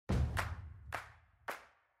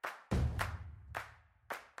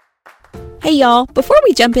Hey y'all, before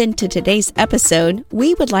we jump into today's episode,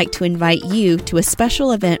 we would like to invite you to a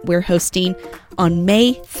special event we're hosting on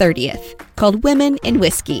May 30th called Women in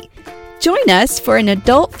Whiskey. Join us for an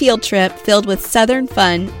adult field trip filled with Southern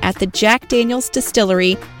fun at the Jack Daniel's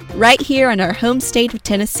Distillery right here in our home state of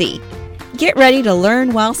Tennessee. Get ready to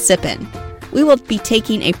learn while sipping. We will be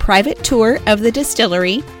taking a private tour of the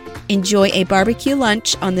distillery, enjoy a barbecue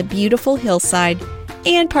lunch on the beautiful hillside,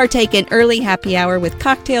 and partake in early happy hour with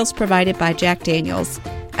cocktails provided by Jack Daniel's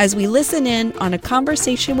as we listen in on a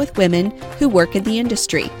conversation with women who work in the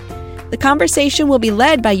industry. The conversation will be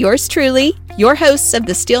led by yours truly, your hosts of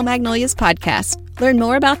the Steel Magnolias podcast. Learn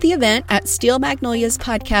more about the event at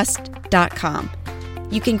steelmagnoliaspodcast.com.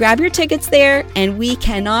 You can grab your tickets there, and we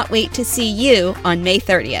cannot wait to see you on May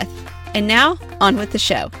 30th. And now, on with the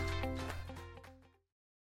show.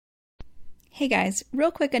 Hey guys,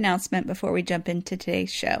 real quick announcement before we jump into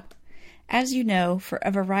today's show. As you know, for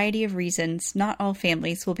a variety of reasons, not all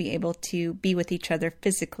families will be able to be with each other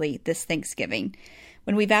physically this Thanksgiving.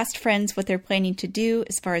 When we've asked friends what they're planning to do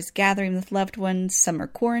as far as gathering with loved ones, some are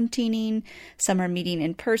quarantining, some are meeting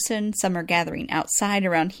in person, some are gathering outside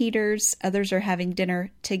around heaters, others are having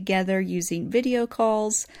dinner together using video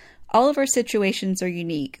calls. All of our situations are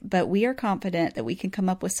unique, but we are confident that we can come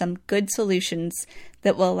up with some good solutions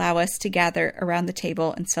that will allow us to gather around the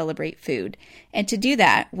table and celebrate food. And to do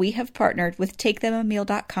that, we have partnered with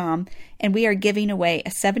TakeThemAmeal.com, and we are giving away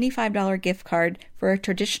a $75 gift card for a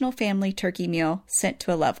traditional family turkey meal sent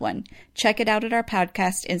to a loved one. Check it out at our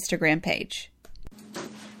podcast Instagram page.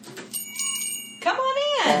 Come on in.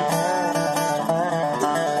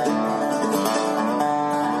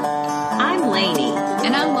 I'm Lainey.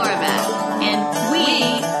 And I'm Laura Beth. And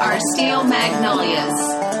we are Steel Magnolias.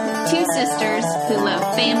 Two sisters who love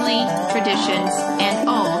family, traditions, and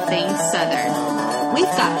all things Southern. We've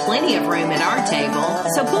got plenty of room at our table,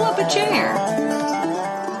 so pull up a chair.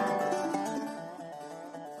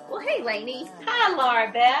 Well, hey, Lainey. Hi,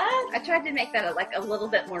 Laura Beth. I tried to make that a little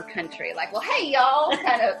bit more country, like, well, hey, y'all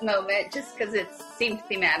kind of moment, just because it seemed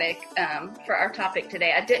thematic for our topic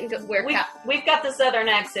today. I didn't wear We've got the Southern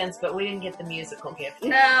accents, but we didn't get the musical gift.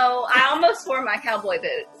 No, I almost wore my cowboy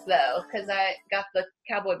boots, though, because I got the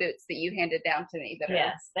cowboy boots that you handed down to me.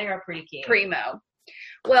 Yes, they are pretty cute. Primo.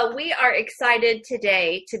 Well, we are excited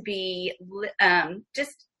today to be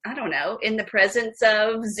just, I don't know, in the presence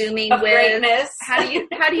of Zooming with greatness. How do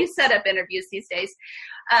you set up interviews these days?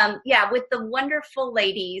 With the wonderful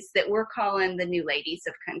ladies that we're calling the new ladies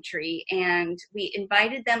of country, and we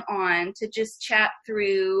invited them on to just chat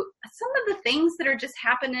through some of the things that are just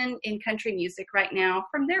happening in country music right now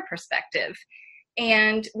from their perspective.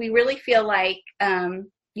 And we really feel like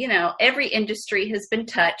every industry has been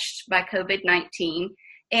touched by COVID-19.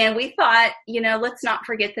 And we thought, let's not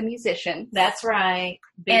forget the musicians. That's right.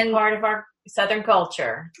 Big part of our Southern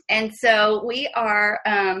culture. And so we are,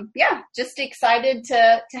 just excited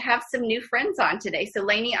to have some new friends on today. So,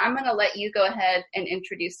 Lainey, I'm going to let you go ahead and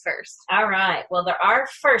introduce first. All right. Well, our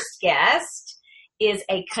first guest is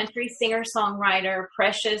a country singer-songwriter,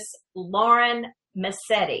 Precious Lauren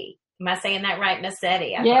Massetti. Am I saying that right,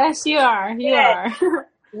 Massetti? Yes, you are. You are.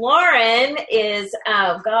 Lauren is,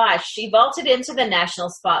 she vaulted into the national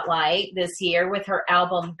spotlight this year with her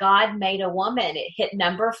album, God Made a Woman. It hit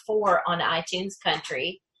number 4 on iTunes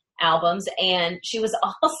country albums, and she was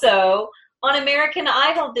also on American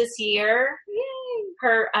Idol this year. Yay!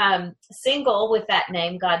 Her single with that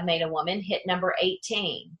name, God Made a Woman, hit number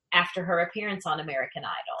 18 after her appearance on American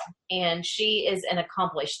Idol. And she is an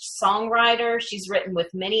accomplished songwriter. She's written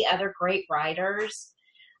with many other great writers.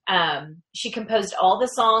 She composed all the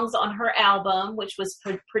songs on her album, which was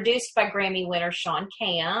produced by Grammy winner Sean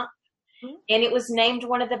Camp. And it was named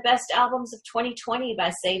one of the best albums of 2020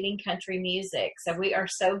 by Saving Country Music. So we are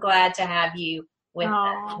so glad to have you with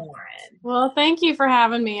us, Lauren. Well, thank you for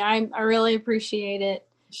having me. I really appreciate it.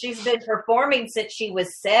 She's been performing since she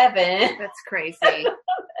was 7. That's crazy.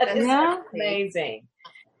 That is amazing.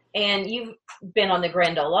 And you've been on the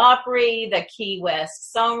Grand Ole Opry, the Key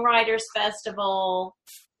West Songwriters Festival,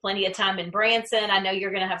 plenty of time in Branson. I know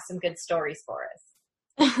you're going to have some good stories for us.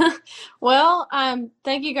 Well,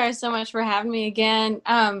 thank you guys so much for having me again.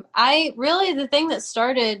 The thing that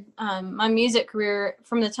started my music career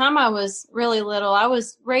from the time I was really little, I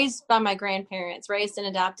was raised by my grandparents, raised and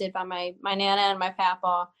adopted by my Nana and my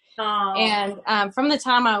Papa. Oh. And from the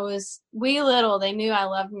time I was wee little, they knew I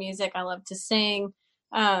loved music. I loved to sing.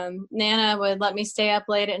 Nana would let me stay up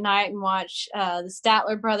late at night and watch the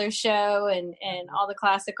Statler Brothers show and all the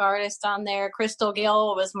classic artists on there. Crystal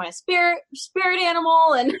Gill was my spirit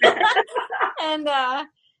animal, and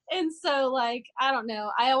And so, like, I don't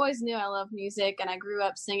know. I always knew I loved music, and I grew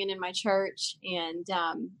up singing in my church. And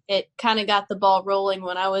it kind of got the ball rolling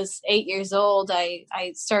when I was 8 years old. I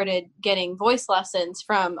started getting voice lessons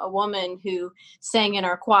from a woman who sang in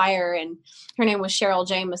our choir, and her name was Cheryl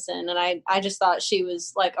Jameson. And I just thought she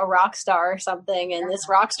was like a rock star or something. And this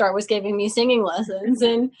rock star was giving me singing lessons.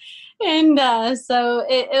 So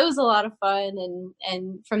it was a lot of fun.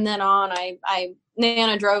 And from then on,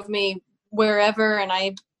 Nana drove me wherever, and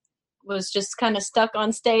I was just kind of stuck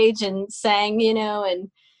on stage and sang, and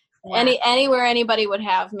anywhere anybody would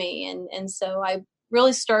have me. And so I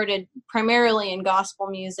really started primarily in gospel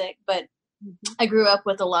music, but I grew up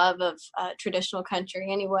with a love of traditional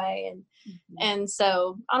country anyway. And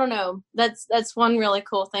so I don't know, that's one really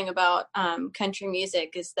cool thing about country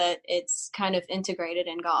music is that it's kind of integrated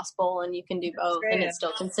in gospel, and you can do both, and it's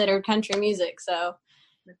still considered country music. So,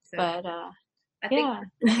 but I think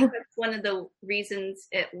that's one of the reasons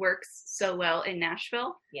it works so well in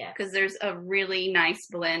Nashville. Yeah. Because there's a really nice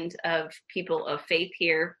blend of people of faith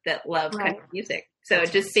here that love country music. So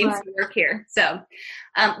it just seems to work here. So,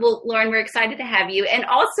 well, Lauren, we're excited to have you. And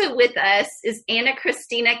also with us is Anna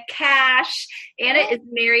Christina Cash. Anna is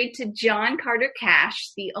married to John Carter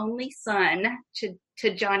Cash, the only son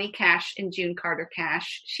to Johnny Cash and June Carter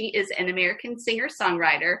Cash. She is an American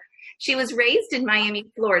singer-songwriter. She was raised in Miami,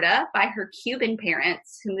 Florida by her Cuban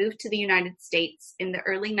parents who moved to the United States in the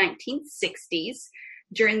early 1960s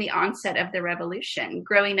during the onset of the revolution.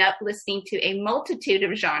 Growing up listening to a multitude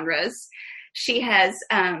of genres, she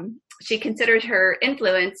considered her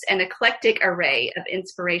influence an eclectic array of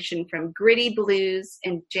inspiration from gritty blues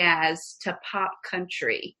and jazz to pop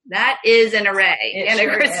country. That is an array,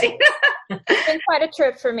 Anna Christina. It's been quite a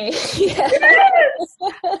trip for me. So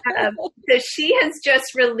she has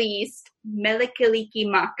just released Melikaliki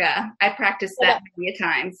Maka. I practiced that many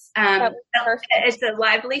times. It's a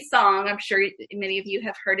lively song. I'm sure many of you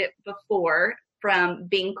have heard it before from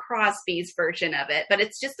Bing Crosby's version of it, but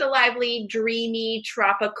it's just a lively, dreamy,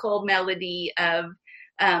 tropical melody of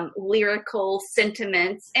lyrical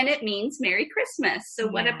sentiments, and it means Merry Christmas. So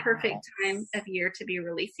what a perfect time of year to be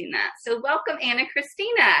releasing that. So welcome, Anna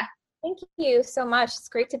Christina. Thank you so much. It's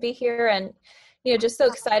great to be here, and just so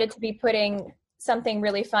excited to be putting something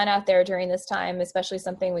really fun out there during this time, especially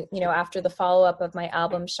something after the follow-up of my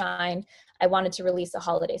album Shine, I wanted to release a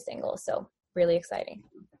holiday single. So really exciting.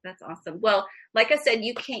 That's awesome. Well, like I said,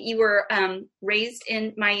 you were raised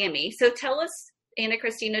in Miami. So tell us, Anna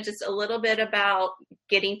Christina, just a little bit about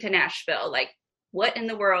getting to Nashville. Like, what in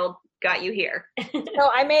the world got you here? So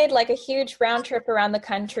I made like a huge round trip around the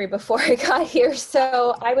country before I got here.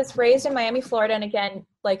 So I was raised in Miami, Florida. And again,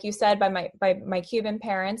 like you said, by my Cuban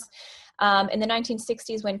parents. In the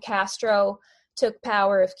 1960s, when Castro took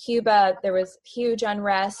power of Cuba, there was huge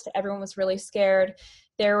unrest. Everyone was really scared.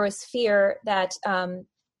 There was fear that,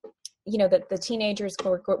 that the teenagers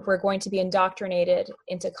were going to be indoctrinated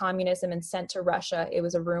into communism and sent to Russia. It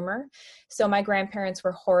was a rumor. So my grandparents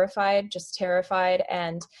were horrified, just terrified.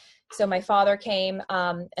 And so my father came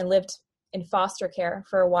and lived in foster care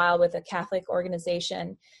for a while with a Catholic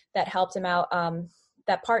organization that helped him out,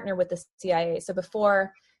 that partnered with the CIA. So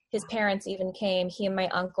before his parents even came, he and my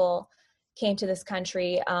uncle came to this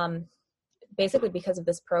country basically because of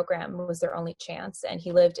this program. It was their only chance. And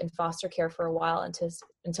he lived in foster care for a while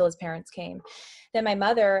until his parents came. Then my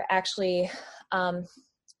mother actually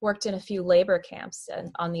worked in a few labor camps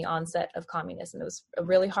on the onset of communism. It was a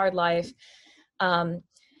really hard life.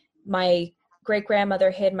 My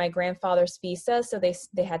great-grandmother hid my grandfather's visa, so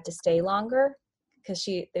they had to stay longer because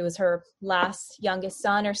it was her last youngest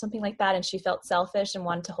son or something like that, and she felt selfish and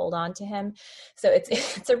wanted to hold on to him. So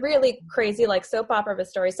it's a really crazy, like, soap opera of a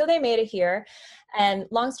story. So they made it here. And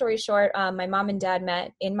long story short, my mom and dad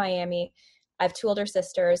met in Miami. I have two older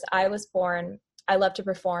sisters. I love to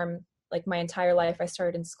perform like my entire life. I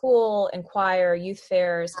started in school, in choir, youth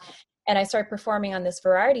fairs, and I started performing on this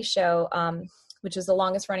variety show, which is the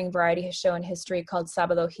longest running variety show in history, called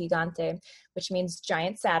Sábado Gigante, which means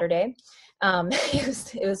Giant Saturday.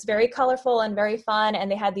 It was very colorful and very fun. And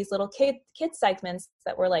they had these little kid segments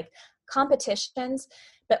that were like competitions,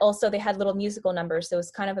 but also they had little musical numbers. So it was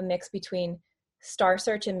kind of a mix between Star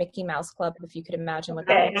Search and Mickey Mouse Club, if you could imagine what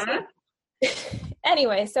that was.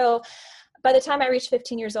 Anyway, so by the time I reached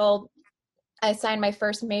 15 years old, I signed my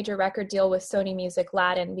first major record deal with Sony Music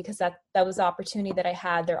Latin, because that was the opportunity that I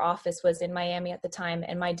had. Their office was in Miami at the time,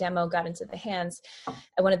 and my demo got into the hands of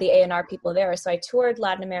one of the A&R people there. So I toured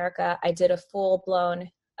Latin America. I did a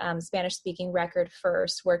full-blown Spanish-speaking record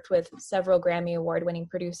first, worked with several Grammy Award-winning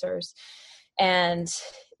producers. And,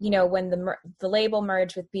 when the label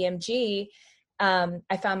merged with BMG,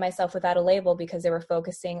 I found myself without a label because they were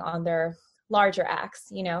focusing on their larger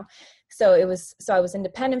acts, So I was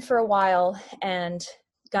independent for a while and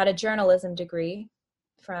got a journalism degree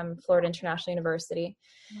from Florida International University.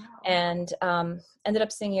 Wow. And ended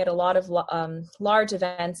up singing at a lot of large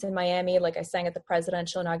events in Miami. Like I sang at the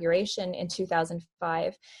presidential inauguration in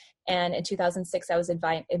 2005. And in 2006, I was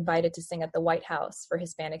invited to sing at the White House for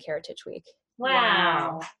Hispanic Heritage Week.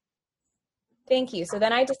 Wow. Thank you. So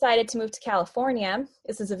then I decided to move to California.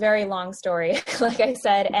 This is a very long story, like I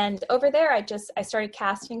said. And over there, I started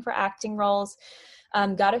casting for acting roles,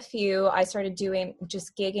 got a few. I started doing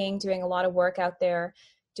just gigging, doing a lot of work out there,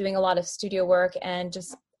 doing a lot of studio work and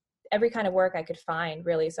just every kind of work I could find,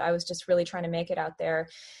 really. So I was just really trying to make it out there.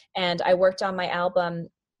 And I worked on my album,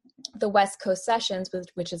 The West Coast Sessions,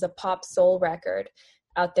 which is a pop soul record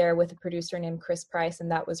out there with a producer named Chris Price. And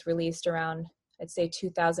that was released around, I'd say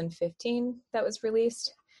 2015 that was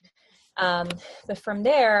released. But from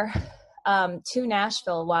there to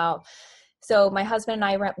Nashville, wow. So my husband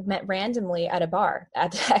and I met randomly at a bar,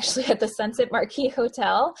 actually at the Sunset Marquis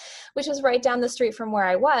Hotel, which was right down the street from where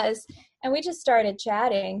I was. And we just started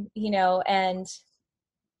chatting, and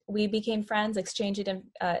we became friends,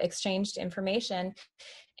 exchanged information.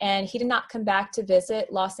 And he did not come back to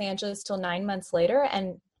visit Los Angeles till 9 months later.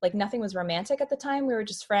 And like nothing was romantic at the time. We were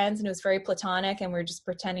just friends and it was very platonic and we were just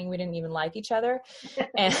pretending we didn't even like each other.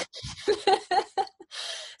 And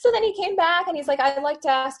so then he came back and he's like, I'd like to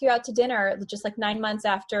ask you out to dinner, just like 9 months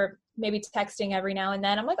after, maybe texting every now and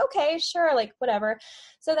then. I'm like, okay, sure, like whatever.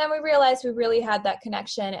 So then we realized we really had that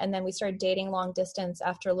connection. And then we started dating long distance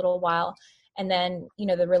after a little while. And then,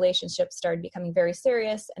 the relationship started becoming very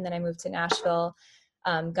serious. And then I moved to Nashville,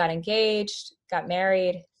 got engaged, got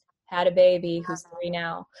married, had a baby who's 3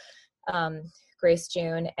 now, Grace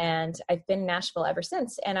June. And I've been in Nashville ever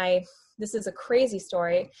since. And this is a crazy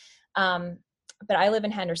story. But I live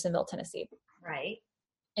in Hendersonville, Tennessee. Right.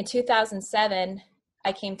 In 2007,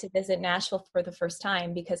 I came to visit Nashville for the first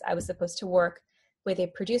time because I was supposed to work with a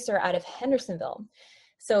producer out of Hendersonville.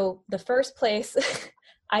 So the first place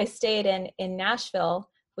I stayed in Nashville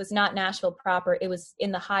was not Nashville proper. It was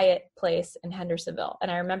in the Hyatt place in Hendersonville. And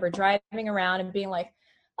I remember driving around and being like,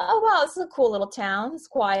 oh, wow, this is a cool little town. It's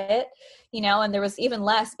quiet, and there was even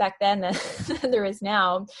less back then than there is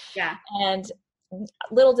now. Yeah. And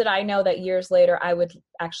little did I know that years later I would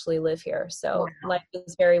actually live here. So life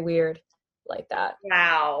was very weird like that.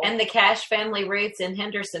 Wow. And the Cash family roots in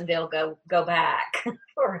Hendersonville go back.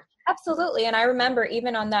 Absolutely. And I remember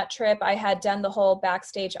even on that trip, I had done the whole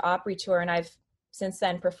backstage Opry tour, and I've since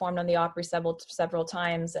then performed on the Opry several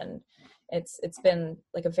times. And it's been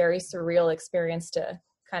like a very surreal experience to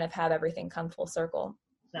kind of have everything come full circle.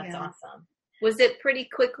 That's awesome. Was it pretty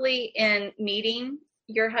quickly in meeting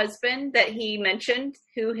your husband that he mentioned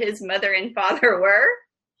who his mother and father were?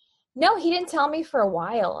 No, he didn't tell me for a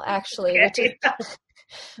while, actually,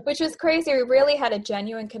 which was crazy. We really had a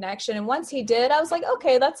genuine connection. And once he did, I was like,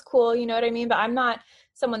 okay, that's cool. You know what I mean? But I'm not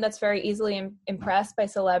someone that's very easily impressed by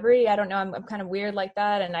celebrity. I don't know. I'm kind of weird like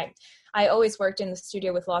that. And I always worked in the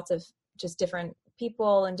studio with lots of just different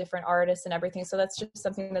people and different artists and everything. So that's just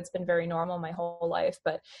something that's been very normal my whole life.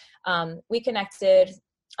 But we connected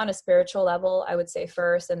on a spiritual level, I would say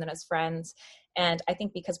first, and then as friends. And I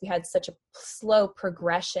think because we had such a slow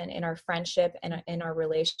progression in our friendship and in our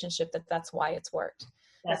relationship, that's why it's worked.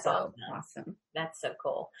 That's awesome. That's so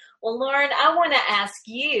cool. Well, Lauren, I want to ask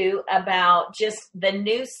you about just the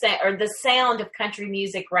new the sound of country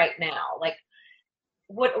music right now. Like,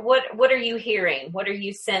 what are you hearing? What are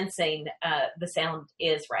you sensing the sound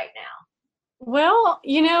is right now? Well,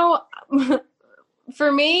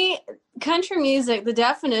 for me, country music, the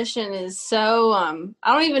definition is so,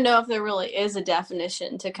 I don't even know if there really is a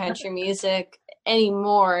definition to country music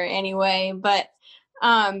anymore anyway, but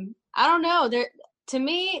I don't know. To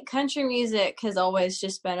me, country music has always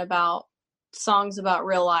just been about songs about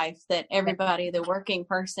real life that everybody, the working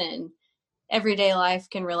person, everyday life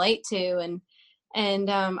can relate to. And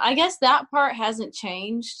I guess that part hasn't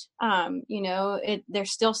changed.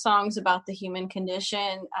 There's still songs about the human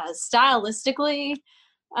condition stylistically,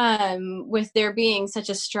 with there being such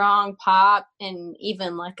a strong pop and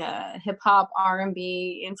even like a hip hop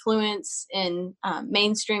R&B influence in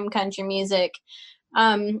mainstream country music.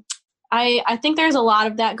 I think there's a lot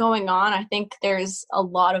of that going on. I think there's a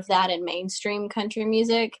lot of that in mainstream country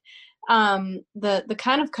music. The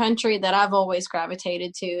kind of country that I've always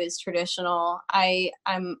gravitated to is traditional.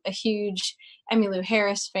 I'm a huge Emmylou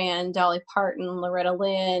Harris fan, Dolly Parton, Loretta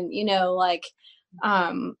Lynn,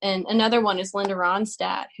 And another one is Linda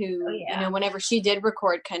Ronstadt, who, Oh, yeah. you know, whenever she did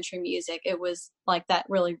record country music, it was like that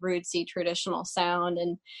really rootsy traditional sound.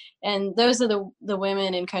 And those are the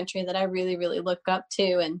women in country that I really, really look up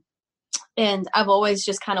to. And I've always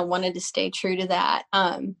just kind of wanted to stay true to that.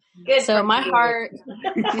 Good So for my you. heart,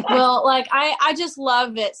 well, like I just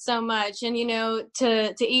love it so much. And, you know,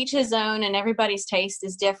 to each his own, and everybody's taste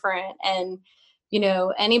is different. And, you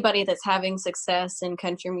know, anybody that's having success in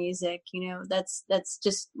country music, you know, that's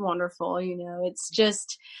just wonderful. You know, it's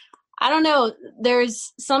just, I don't know,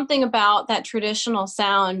 there's something about that traditional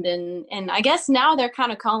sound, and I guess now they're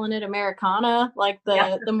kind of calling it Americana, like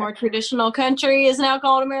the more traditional country is now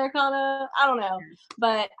called Americana. I don't know,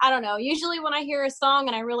 but I don't know. Usually when I hear a song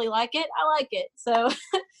and I really like it, I like it. So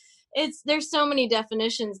there's so many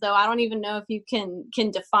definitions, though. I don't even know if you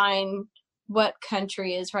can define what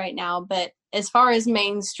country is right now, but as far as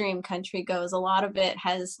mainstream country goes, a lot of it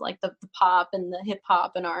has like the pop and the hip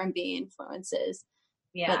hop and R&B influences.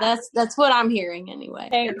 Yeah. But that's what I'm hearing anyway.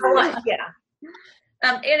 Yeah.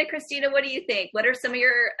 Anna Christina, what do you think? What are some of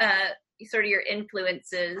your sort of your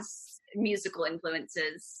influences, musical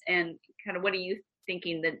influences, and kind of what are you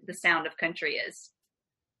thinking the sound of country is?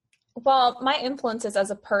 Well, my influences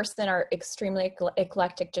as a person are extremely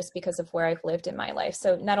eclectic just because of where I've lived in my life.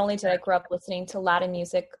 So not only did I grow up listening to Latin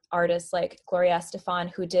music artists like Gloria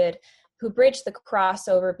Estefan, who bridged the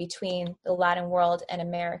crossover between the Latin world and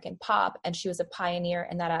American pop, and she was a pioneer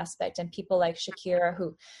in that aspect. And people like Shakira,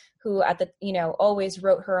 who at the, you know, always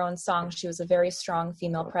wrote her own songs. She was a very strong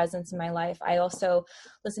female presence in my life. I also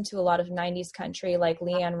listened to a lot of 90s country, like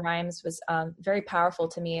Leanne Rimes was very powerful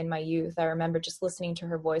to me in my youth. I remember just listening to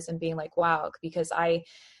her voice and being like, wow, because I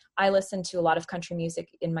listened to a lot of country music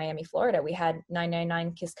in Miami, Florida. We had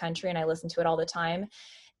 999 Kiss Country, and I listened to it all the time.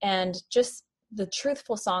 And just the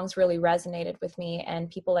truthful songs really resonated with me.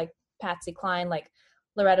 And people like Patsy Cline, like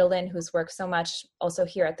Loretta Lynn, who's worked so much also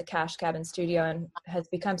here at the Cash Cabin studio and has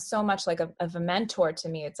become so much like of a mentor to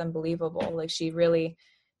me. It's unbelievable. Like, she really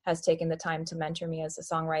has taken the time to mentor me as a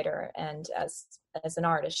songwriter and as an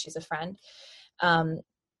artist. She's a friend.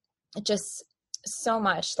 Just so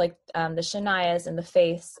much like the Shanias and the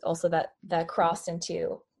Faiths also that crossed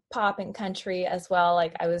into pop and country as well.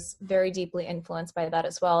 Like, I was very deeply influenced by that,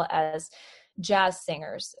 as well as jazz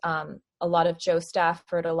singers, a lot of Joe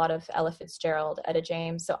Stafford, a lot of Ella Fitzgerald, Etta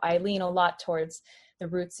James. So I lean a lot towards the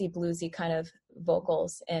rootsy, bluesy kind of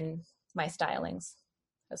vocals in my stylings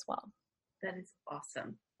as well. That is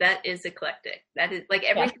awesome. That is eclectic. That is like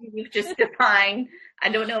everything you've just defined. I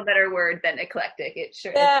don't know a better word than eclectic. It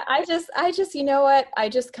sure is. I just, you know what? I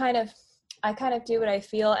kind of do what I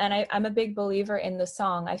feel. And I'm a big believer in the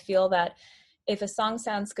song. I feel that if a song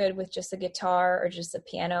sounds good with just a guitar or just a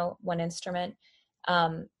piano, one instrument,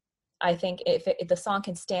 I think if the song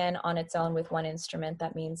can stand on its own with one instrument,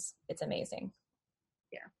 that means it's amazing.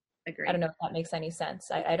 Yeah, agree. I don't know if that makes any sense.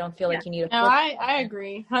 I don't feel like you need a... No, I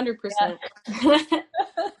agree, 100%.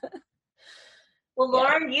 Well,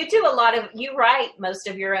 Lauren, you write most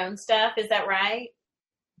of your own stuff. Is that right?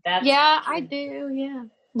 Yeah, I do.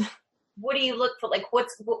 Yeah. What do you look for? Like, where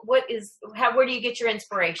do you get your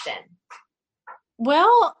inspiration?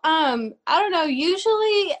 Well, I don't know.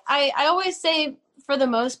 Usually I always say, for the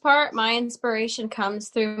most part, my inspiration comes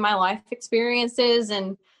through my life experiences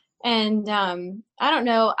and I don't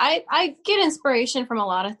know. I get inspiration from a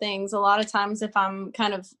lot of things. A lot of times if I'm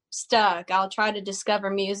kind of stuck, I'll try to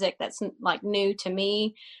discover music that's like new to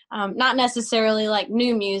me. Not necessarily like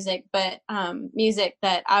new music, but music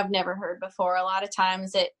that I've never heard before. A lot of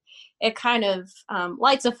times it kind of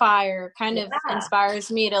lights a fire, kind of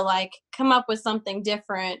inspires me to like come up with something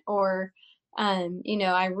different, or you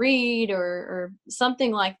know, I read or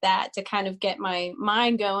something like that to kind of get my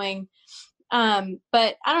mind going.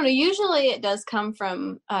 But I don't know, usually it does come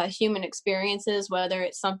from human experiences, whether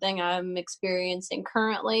it's something I'm experiencing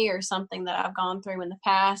currently or something that I've gone through in the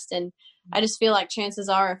past. And I just feel like chances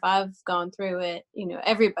are if I've gone through it, you know,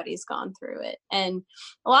 everybody's gone through it. And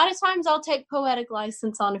a lot of times I'll take poetic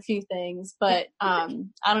license on a few things, but I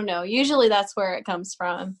don't know, usually that's where it comes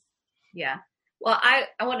from. Yeah. Well, I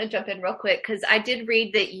want to jump in real quick because I did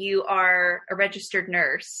read that you are a registered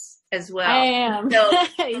nurse as well. I am. So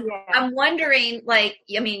yeah. I'm wondering, like,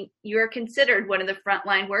 I mean, you're considered one of the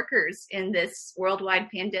frontline workers in this worldwide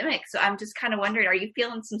pandemic. So I'm just kind of wondering, are you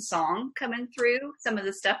feeling some song coming through, some of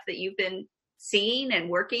the stuff that you've been seeing and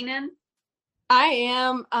working in? I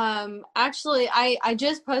am. Actually, I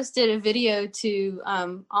just posted a video to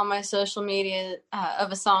on my social media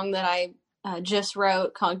of a song that I just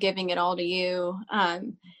wrote called Giving It All to You.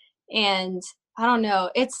 And I don't know,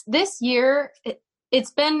 it's this year,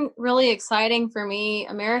 it's been really exciting for me.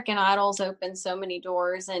 American Idol's opened so many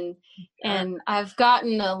doors, and I've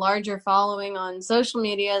gotten a larger following on social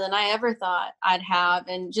media than I ever thought I'd have.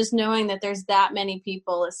 And just knowing that there's that many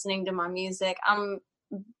people listening to my music, I'm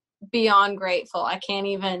beyond grateful. I can't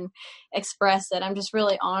even express it. I'm just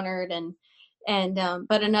really honored.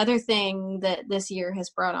 But another thing that this year has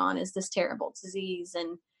brought on is this terrible disease,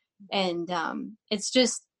 and it's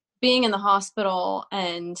just being in the hospital,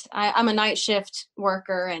 and I'm a night shift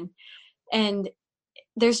worker, and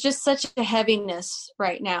there's just such a heaviness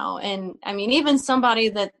right now. And I mean, even somebody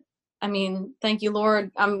that, I mean, thank you,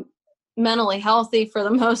 Lord, I'm mentally healthy for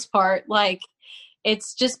the most part. Like,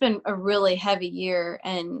 it's just been a really heavy year.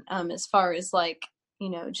 And as far as like,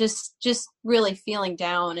 you know, just really feeling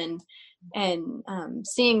down and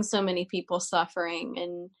seeing so many people suffering,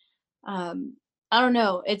 and I don't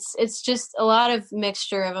know, it's just a lot of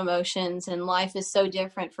mixture of emotions, and life is so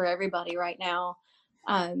different for everybody right now.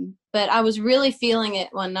 But I was really feeling it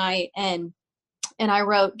one night, and I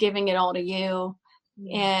wrote "Giving It All to You,"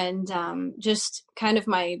 and just kind of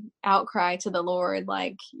my outcry to the Lord,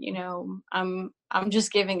 like, you know, I'm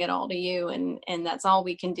just giving it all to you, and that's all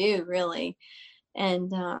we can do, really.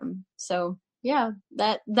 And so yeah,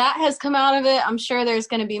 that has come out of it. I'm sure there's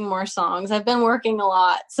going to be more songs. I've been working a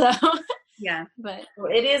lot, so yeah. But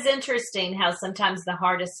it is interesting how sometimes the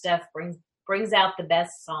hardest stuff brings out the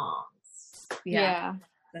best songs. Yeah,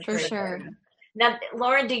 for sure. Important. Now,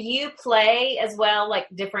 Lauren, do you play as well, like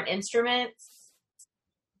different instruments?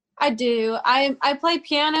 I do. I play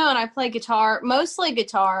piano and I play guitar, mostly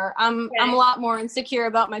guitar. I'm a lot more insecure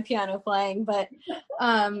about my piano playing, but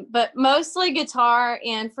mostly guitar.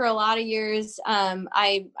 And for a lot of years,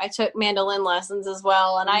 I took mandolin lessons as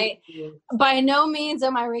well. And I, by no means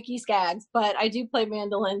am I Ricky Skaggs, but I do play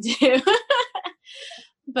mandolin too.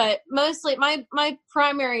 But mostly my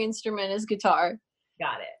primary instrument is guitar.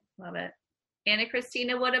 Got it. Love it. Anna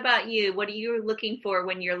Christina, what about you? What are you looking for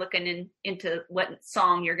when you're looking into what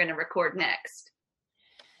song you're going to record next?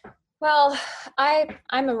 Well,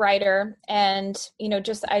 I'm a writer, and, you know,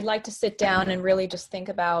 just I'd like to sit down and really just think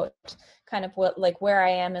about kind of what, like, where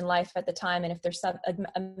I am in life at the time, and if there's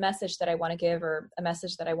a message that I want to give, or a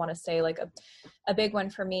message that I want to say. Like a big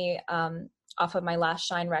one for me, off of my last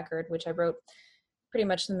Shine record, which I wrote pretty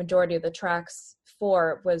much the majority of the tracks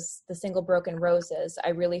for, was the single Broken Roses. I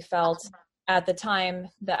really felt at the time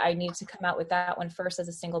that I needed to come out with that one first as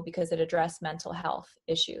a single, because it addressed mental health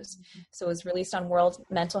issues. So it was released on World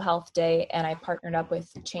Mental Health Day, and I partnered up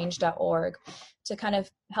with change.org to kind of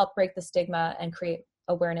help break the stigma and create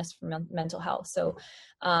awareness for mental health. So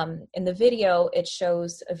in the video, it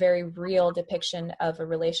shows a very real depiction of a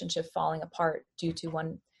relationship falling apart due to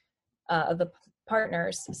one of the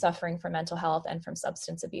partners suffering from mental health and from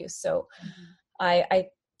substance abuse. So I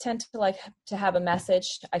tend to like to have a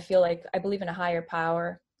message. I feel like I believe in a higher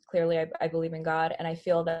power. Clearly, I believe in God, and I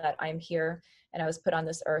feel that I'm here and I was put on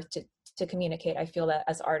this earth to communicate. I feel that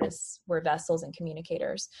as artists, we're vessels and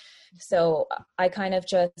communicators. So I kind of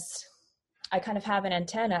have an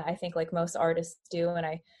antenna, I think, like most artists do, and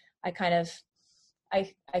I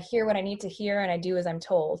hear what I need to hear, and I do as I'm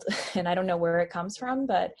told. And I don't know where it comes from,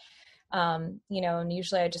 but you know, and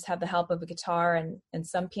usually I just have the help of a guitar and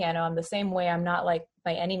some piano. I'm the same way. I'm not like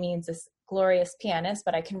by any means this glorious pianist,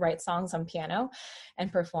 but I can write songs on piano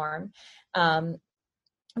and perform.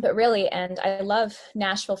 But really, and I love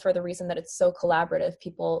Nashville for the reason that it's so collaborative.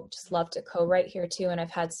 People just love to co-write here too. And I've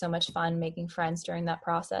had so much fun making friends during that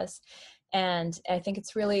process. And I think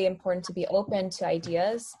it's really important to be open to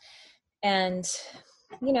ideas. And,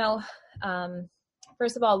 you know,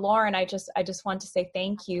 first of all, Lauren, I just want to say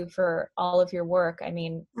thank you for all of your work. I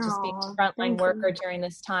mean, just being a frontline worker during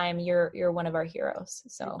this time, you're one of our heroes.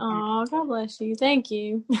 So, oh, God bless you. Thank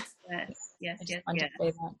you. Yes.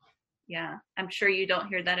 Yeah, I'm sure you don't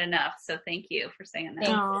hear that enough. So thank you for saying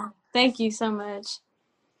that. Thank you so much.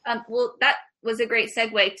 Well, that was a great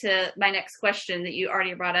segue to my next question that you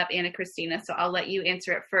already brought up, Anna Christina. So I'll let you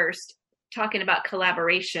answer it first. Talking about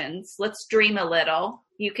collaborations, let's dream a little.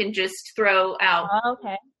 You can just throw out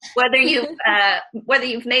whether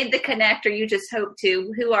you've made the connect or you just hope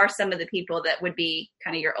to. Who are some of the people that would be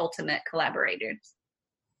kind of your ultimate collaborators?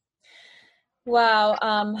 Wow,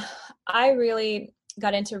 I really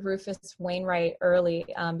got into Rufus Wainwright early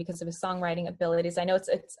because of his songwriting abilities. I know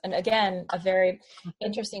it's and again a very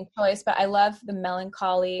interesting choice, but I love the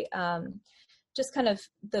melancholy, just kind of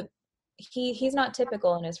he's not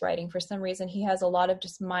typical in his writing. For some reason, he has a lot of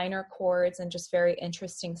just minor chords and just very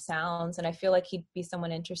interesting sounds. And I feel like he'd be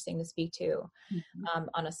someone interesting to speak to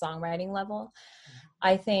on a songwriting level.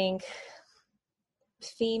 I think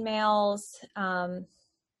females,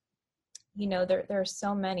 you know, there are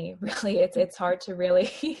so many, really. It's hard to really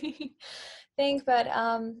think, but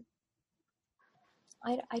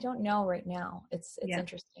I don't know right now. It's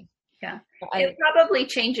interesting. Yeah. It probably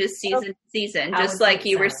changes season to season, just like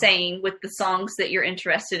you were saying with the songs that you're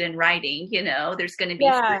interested in writing. You know, there's going to be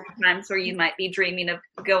certain times where you might be dreaming of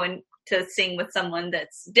going to sing with someone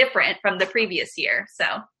that's different from the previous year. So,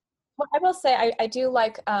 well, I will say I do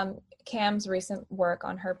like Cam's recent work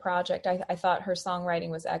on her project. I thought her songwriting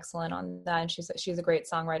was excellent on that, and she's a great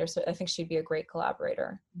songwriter. So I think she'd be a great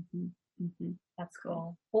collaborator. Mm-hmm. Mm-hmm. That's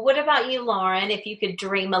cool. Well, what about you, Lauren? If you could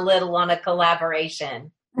dream a little on a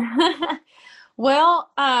collaboration. Well,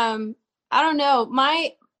 I don't know.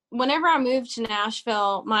 Whenever I moved to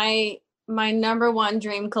Nashville, my number one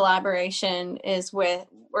dream collaboration was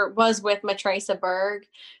with Matresa Berg,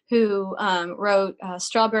 who wrote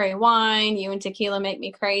Strawberry Wine, You and Tequila Make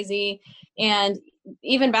Me Crazy. And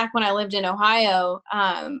even back when I lived in Ohio,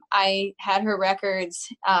 I had her records,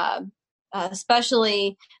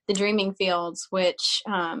 especially The Dreaming Fields, which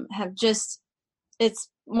it's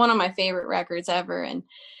one of my favorite records ever.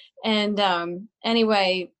 And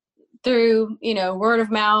anyway, through, word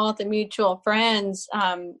of mouth and mutual friends,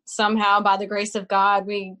 somehow by the grace of God,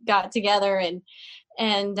 we got together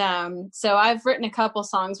and so I've written a couple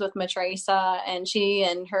songs with Matresa, and she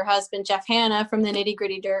and her husband, Jeff Hanna from the Nitty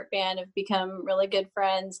Gritty Dirt Band, have become really good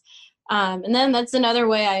friends. And then that's another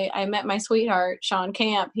way I met my sweetheart, Sean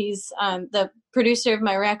Camp. He's the producer of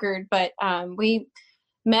my record, but we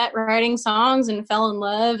met writing songs and fell in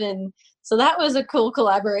love, and so that was a cool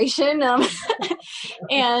collaboration.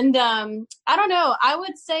 And I don't know, I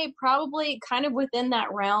would say probably kind of within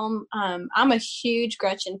that realm. I'm a huge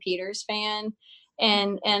Gretchen Peters fan,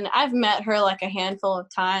 and I've met her like a handful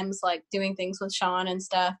of times, like doing things with Sean and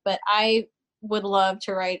stuff, but I would love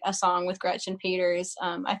to write a song with Gretchen Peters.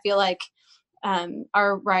 I feel like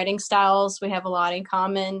our writing styles, we have a lot in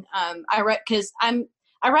common. I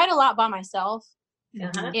write a lot by myself.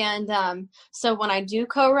 Uh-huh. And so when I do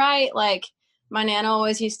co-write, like my Nana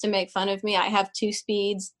always used to make fun of me. I have 2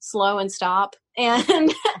 speeds, slow and stop.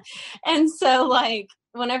 And so like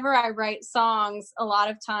whenever I write songs, a lot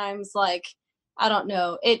of times, like, I don't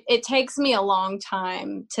know, it takes me a long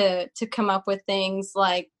time to come up with things.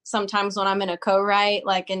 Like sometimes when I'm in a co-write,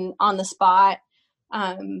 like on the spot,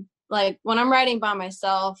 like when I'm writing by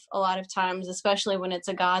myself, a lot of times, especially when it's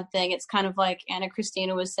a God thing, it's kind of like Anna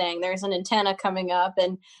Christina was saying, there's an antenna coming up.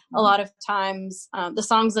 And a lot of times the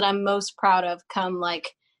songs that I'm most proud of come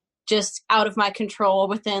like just out of my control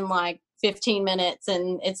within like 15 minutes,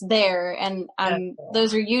 and it's there. And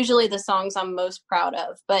those are usually the songs I'm most proud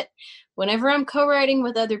of. But whenever I'm co-writing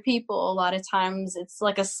with other people, a lot of times it's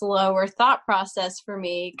like a slower thought process for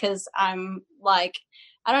me, because I'm like,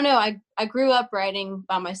 I don't know, I grew up writing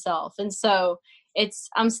by myself. And so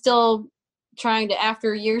I'm still trying to,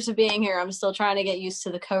 after years of being here, I'm still trying to get used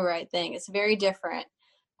to the co-write thing. It's very different.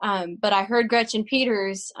 But I heard Gretchen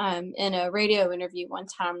Peters in a radio interview one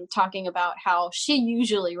time talking about how she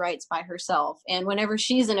usually writes by herself. And whenever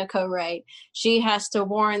she's in a co-write, she has to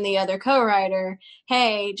warn the other co-writer,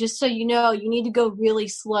 hey, just so you know, you need to go really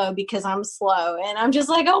slow because I'm slow. And I'm just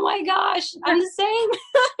like, oh my gosh, I'm the same.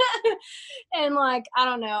 And like, I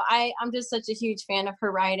don't know, I'm just such a huge fan of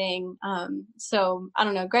her writing. So I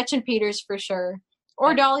don't know, Gretchen Peters for sure.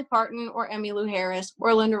 Or Dolly Parton, or Emmylou Harris,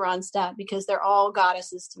 or Linda Ronstadt, because they're all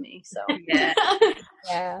goddesses to me. So yeah,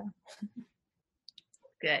 yeah,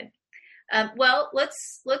 good. Well,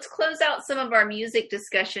 let's close out some of our music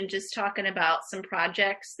discussion, just talking about some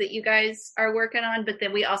projects that you guys are working on. But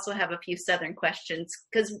then we also have a few Southern questions,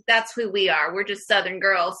 because that's who we are. We're just Southern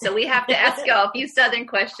girls, so we have to ask y'all a few Southern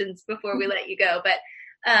questions before we let you go. But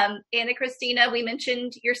Anna Christina, we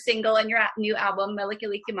mentioned your single and your new album,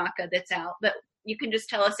 Melikilikimaka, that's out. But you can just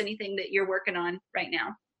tell us anything that you're working on right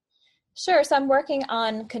now. Sure. So I'm working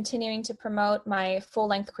on continuing to promote my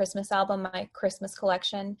full-length Christmas album, my Christmas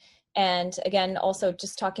collection. And again, also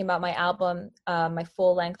just talking about my album, my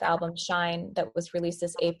full-length album, Shine, that was released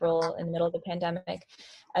this April in the middle of the pandemic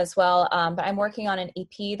as well. But I'm working on an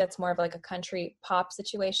EP that's more of like a country pop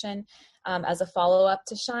situation as a follow-up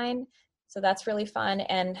to Shine. So that's really fun.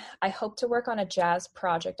 And I hope to work on a jazz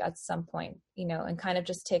project at some point, and kind of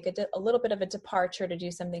just take a little bit of a departure to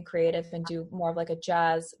do something creative and do more of like a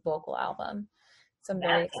jazz vocal album. So I'm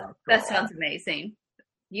very excited. That sounds amazing.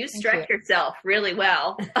 You stretch yourself really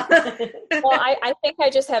well. Well, I think I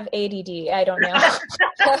just have ADD. I don't know.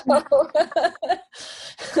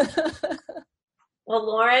 Well,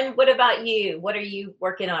 Lauren, what about you? What are you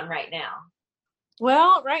working on right now?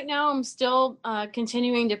 Well, right now I'm still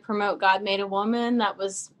continuing to promote God Made a Woman. That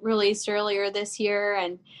was released earlier this year.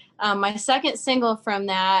 And My second single from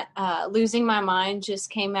that, Losing My Mind, just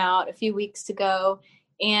came out a few weeks ago.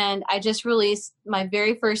 And I just released my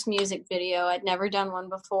very first music video. I'd never done one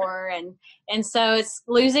before. And so it's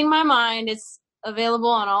Losing My Mind. It's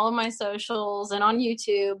available on all of my socials and on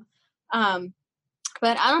YouTube.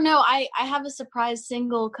 But I don't know. I have a surprise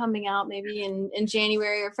single coming out maybe in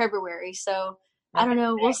January or February. So I don't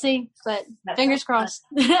know. We'll see. But fingers crossed.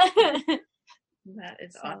 That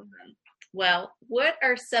is awesome. Well, what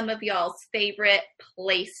are some of y'all's favorite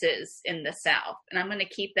places in the South? And I'm going to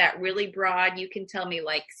keep that really broad. You can tell me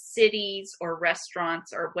like cities or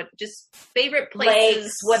restaurants or what, just favorite places.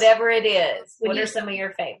 Lakes, whatever it is. What are some of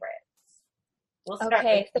your favorites? We'll start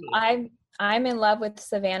with you. I'm in love with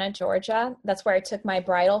Savannah, Georgia. That's where I took my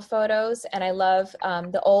bridal photos, and I love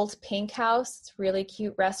the Old Pink House. It's a really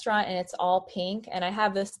cute restaurant, and it's all pink. And I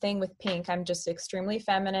have this thing with pink. I'm just extremely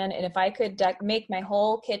feminine, and if I could make my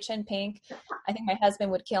whole kitchen pink, I think my husband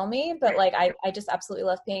would kill me. But like, I just absolutely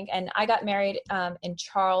love pink. And I got married in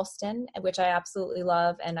Charleston, which I absolutely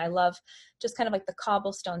love, and I love just kind of like the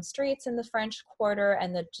cobblestone streets in the French Quarter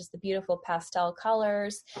and just the beautiful pastel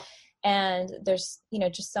colors. And there's,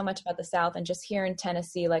 just so much about the South. And just here in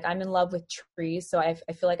Tennessee, like I'm in love with trees. So I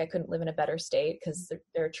feel like I couldn't live in a better state because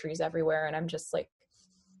there are trees everywhere. And I'm just like,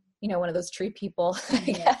 one of those tree people, I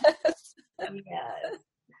guess. Yes.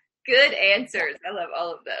 Good answers. I love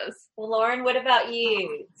all of those. Well, Lauren, what about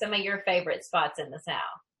you? Some of your favorite spots in the South?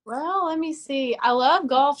 Well, let me see. I love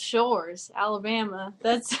Gulf Shores, Alabama.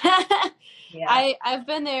 That's yeah. I've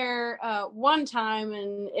been there one time,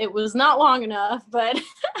 and it was not long enough, but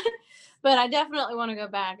but I definitely want to go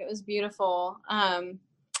back. It was beautiful.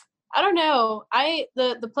 I don't know.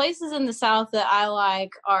 The places in the South that I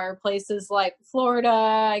like are places like Florida.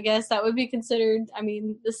 I guess that would be considered,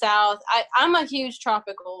 the South. I'm a huge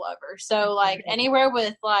tropical lover. So like anywhere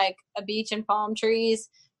with like a beach and palm trees,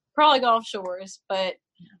 probably Gulf Shores, but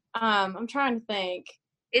I'm trying to think.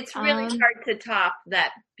 It's really hard to top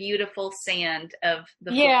that beautiful sand of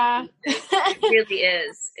the yeah. It really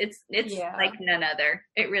is. It's like none other.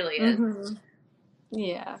 It really is. Mm-hmm.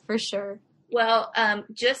 Yeah, for sure. Well,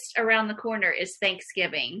 just around the corner is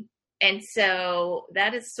Thanksgiving. And so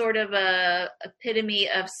that is sort of a epitome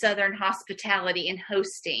of Southern hospitality and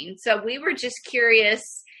hosting. So we were just curious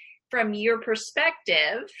from your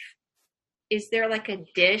perspective, is there like a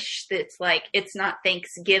dish that's like, it's not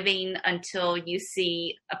Thanksgiving until you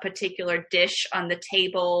see a particular dish on the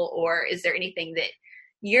table? Or is there anything that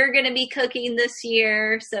you're going to be cooking this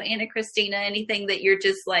year? So Anna Christina, anything that you're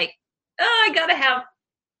just like, oh, I got to have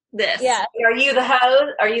this. Yeah. Are you the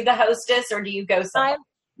host? Are you the hostess, or do you go somewhere?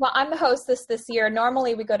 I'm the hostess this year.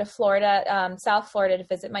 Normally we go to Florida, South Florida, to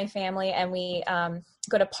visit my family, and we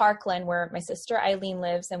go to Parkland where my sister Eileen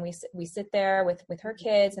lives, and we sit there with her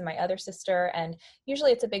kids and my other sister, and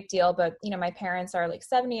usually it's a big deal, but my parents are like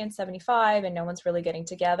 70 and 75 and no one's really getting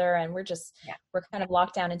together, and we're kind of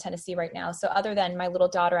locked down in Tennessee right now. So other than my little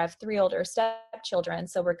daughter, I have 3 older stepchildren,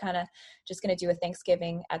 so we're kind of just going to do a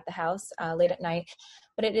Thanksgiving at the house late at night.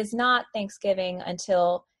 But it is not Thanksgiving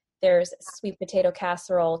until there's sweet potato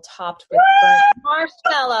casserole topped with burnt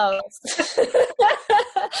marshmallows.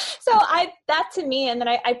 So that to me, and then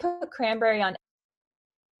I put cranberry on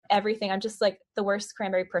everything. I'm just like the worst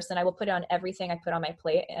cranberry person. I will put it on everything I put on my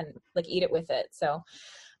plate and like eat it with it. So,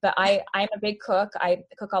 but I'm a big cook. I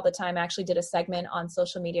cook all the time. I actually did a segment on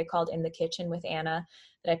social media called In the Kitchen with Anna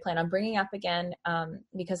that I plan on bringing up again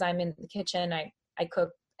because I'm in the kitchen. I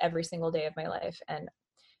cook every single day of my life, and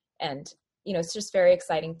it's just very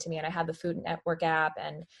exciting to me. And I have the Food Network app,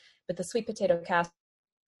 but the sweet potato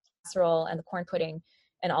casserole and the corn pudding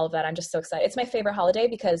and all of that, I'm just so excited. It's my favorite holiday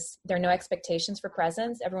because there are no expectations for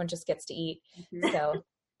presents. Everyone just gets to eat. Mm-hmm. So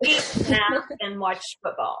eat, nap, and watch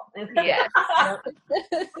football. Yeah.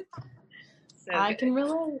 So I can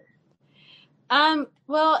relate.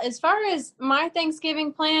 Well, as far as my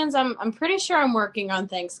Thanksgiving plans, I'm pretty sure I'm working on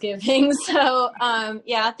Thanksgiving. So,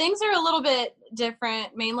 things are a little bit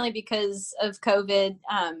different, mainly because of COVID.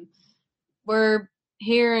 We're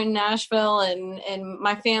here in Nashville, and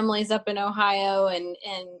my family's up in Ohio, and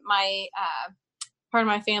my part of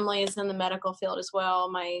my family is in the medical field as well.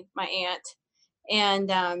 My aunt.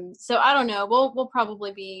 And so I don't know, we'll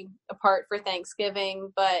probably be apart for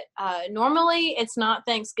Thanksgiving, but normally it's not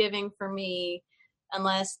Thanksgiving for me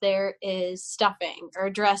unless there is stuffing or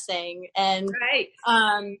dressing. And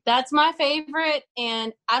right. That's my favorite.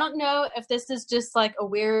 And I don't know if this is just like a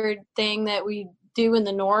weird thing that we do in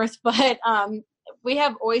the North, but we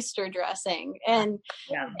have oyster dressing, and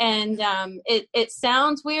it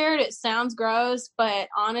sounds weird, it sounds gross, but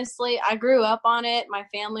honestly, I grew up on it. My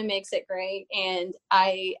family makes it great, and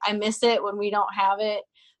I miss it when we don't have it.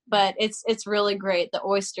 but it's really great, the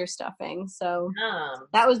oyster stuffing. So Um,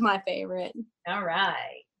 that was my favorite. all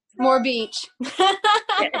right. More beach.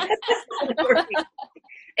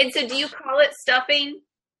 And so do you call it stuffing?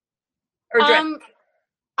 Or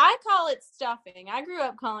I call it stuffing. I grew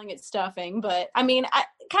up calling it stuffing, but I mean, I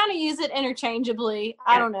kind of use it interchangeably.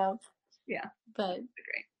 I don't know. Yeah. But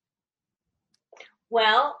great.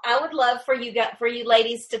 Well, I would love for you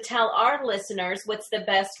ladies to tell our listeners what's the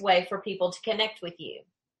best way for people to connect with you.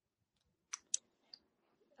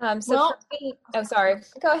 For me, sorry.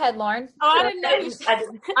 Go ahead, Lauren. Oh, I didn't know.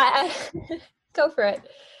 I go for it.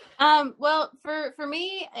 Well, for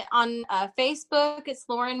me on Facebook, it's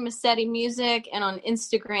Lauren Massetti Music, and on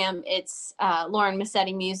Instagram, it's Lauren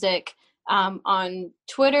Massetti Music. On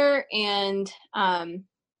Twitter and on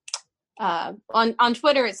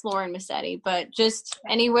Twitter, it's Lauren Massetti, but just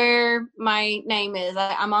anywhere my name is,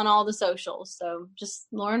 I'm on all the socials. So just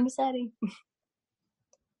Lauren Massetti.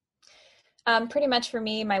 Pretty much for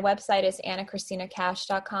me, my website is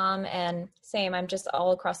annachristinakash.com, and same, I'm just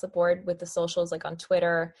all across the board with the socials, like on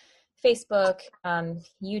Twitter, Facebook,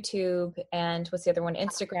 YouTube, and what's the other one?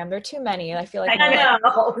 Instagram. There are too many. I feel like I know.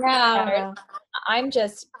 Yeah. I'm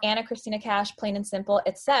just Anna Christina Cash, plain and simple,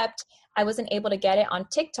 except I wasn't able to get it on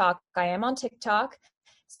TikTok. I am on TikTok.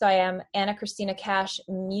 So I am Anna Christina Cash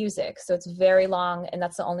Music. So it's very long, and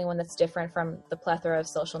that's the only one that's different from the plethora of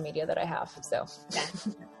social media that I have. So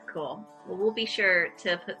cool. Well, we'll be sure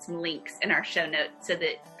to put some links in our show notes so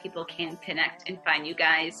that people can connect and find you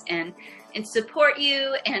guys and support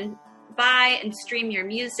you and buy and stream your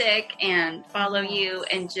music and follow you.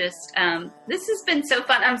 And just this has been so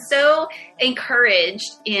fun. I'm so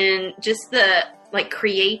encouraged in just the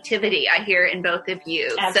creativity I hear in both of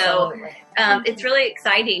you. Absolutely. So it's really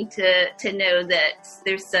exciting to know that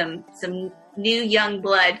there's some new young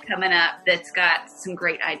blood coming up that's got some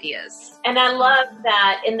great ideas. And I love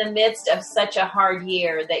that in the midst of such a hard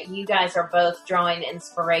year that you guys are both drawing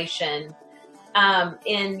inspiration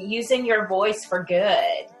in using your voice for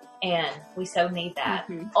good. And we so need that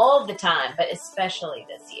all the time, but especially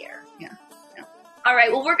this year. Yeah. All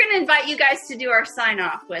right. Well, we're going to invite you guys to do our sign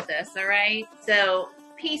off with us. All right. So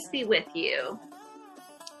peace be with you.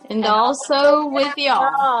 And also with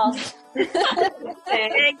y'all.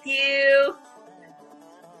 Thank you.